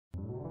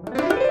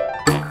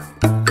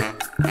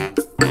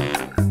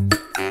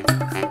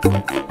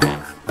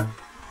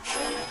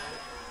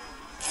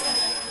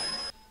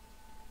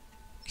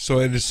So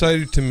I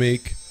decided to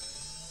make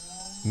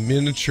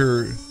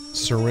miniature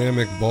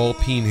ceramic ball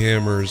peen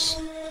hammers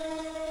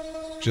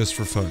just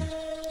for fun.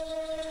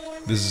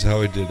 This is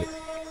how I did it.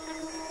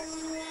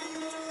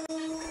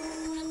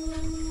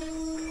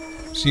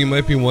 So you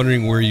might be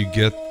wondering where you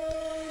get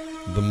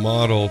the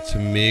model to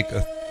make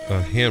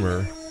a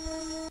hammer,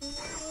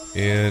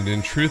 and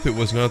in truth it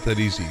was not that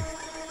easy.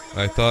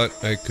 I thought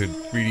I could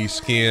 3D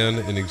scan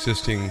an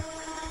existing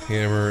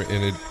hammer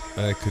and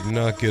I could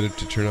not get it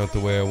to turn out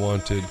the way I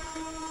wanted,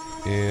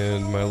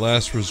 and my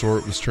last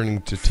resort was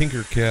turning to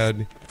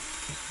Tinkercad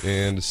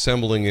and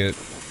assembling it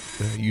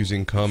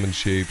using common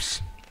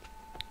shapes.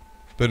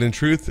 But in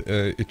truth,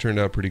 it turned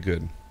out pretty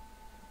good.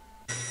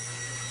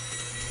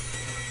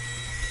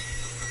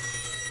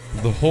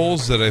 The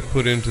holes that I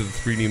put into the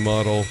 3D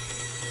model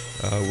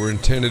were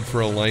intended for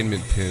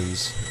alignment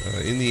pins.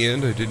 In the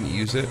end, I didn't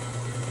use it,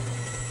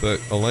 but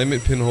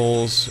alignment pin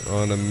holes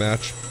on a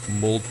match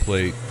mold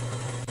plate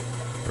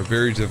are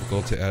very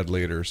difficult to add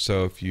later,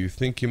 so if you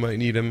think you might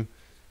need them,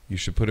 you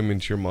should put them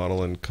into your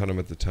model and cut them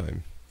at the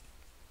time.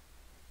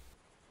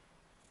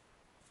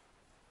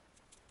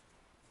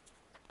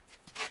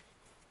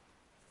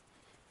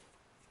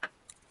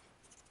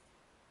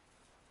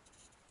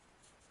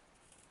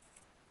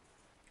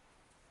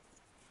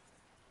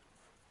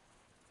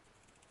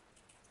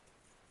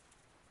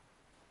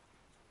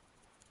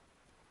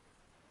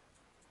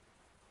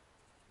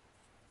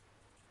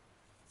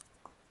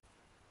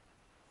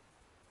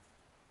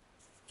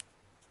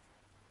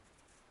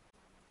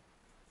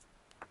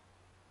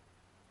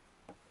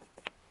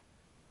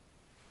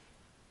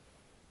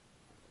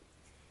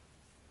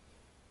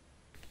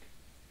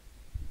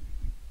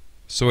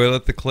 So I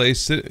let the clay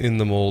sit in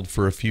the mold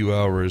for a few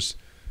hours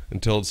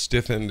until it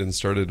stiffened and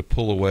started to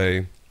pull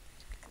away,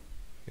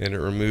 and it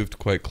removed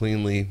quite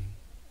cleanly.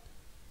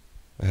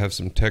 I have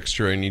some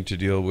texture I need to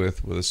deal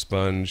with a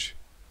sponge.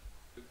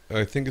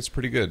 I think it's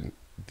pretty good.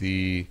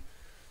 The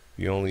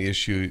only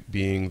issue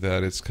being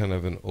that it's kind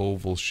of an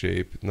oval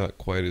shape, not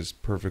quite as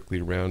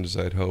perfectly round as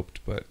I'd hoped,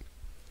 but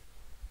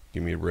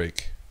give me a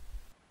break.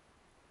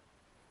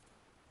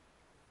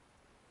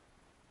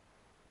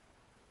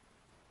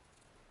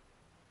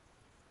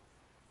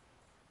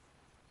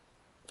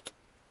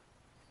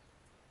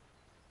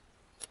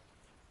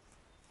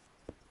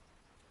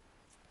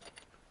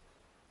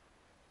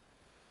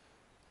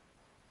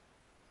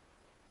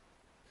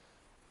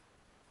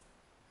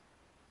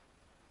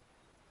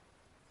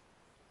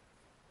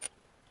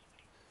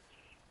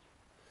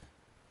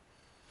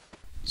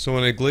 So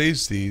when I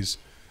glaze these,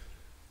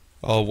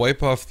 I'll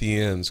wipe off the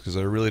ends because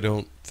I really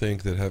don't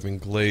think that having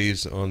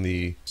glaze on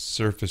the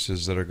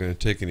surfaces that are going to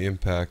take an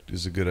impact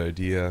is a good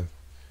idea.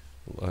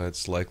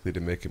 It's likely to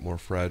make it more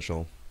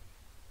fragile.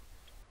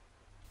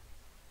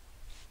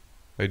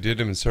 I did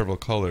them in several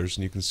colors,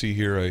 and you can see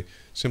here I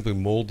simply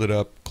molded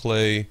up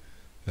clay.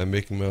 I'm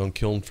making my own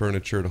kiln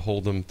furniture to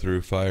hold them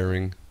through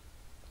firing.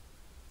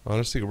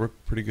 Honestly, it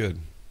worked pretty good.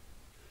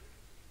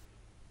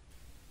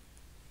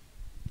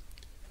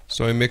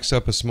 So I mix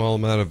up a small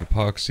amount of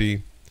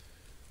epoxy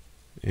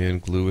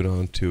and glue it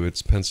onto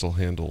its pencil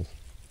handle.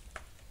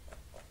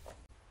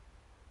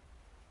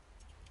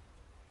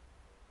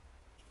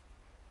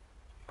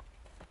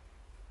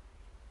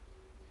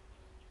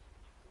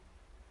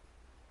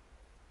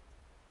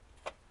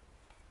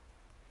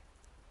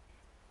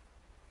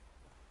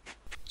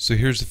 So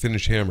here's the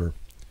finished hammer.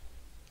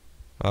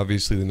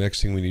 Obviously the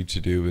next thing we need to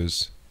do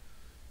is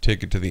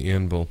take it to the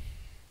anvil,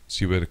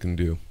 see what it can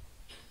do.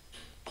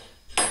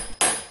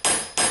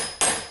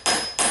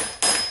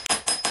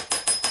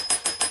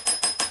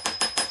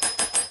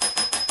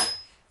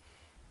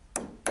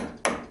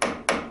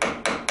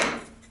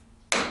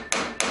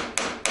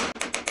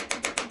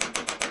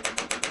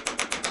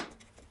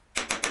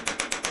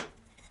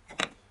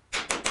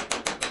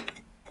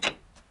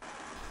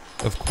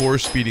 Of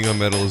course, beating on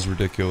metal is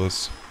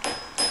ridiculous,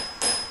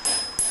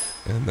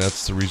 and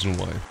that's the reason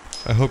why.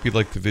 I hope you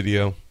liked the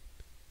video,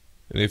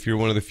 and if you're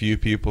one of the few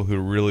people who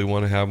really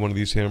want to have one of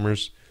these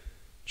hammers,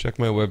 check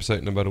my website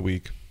in about a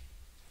week.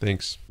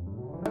 Thanks.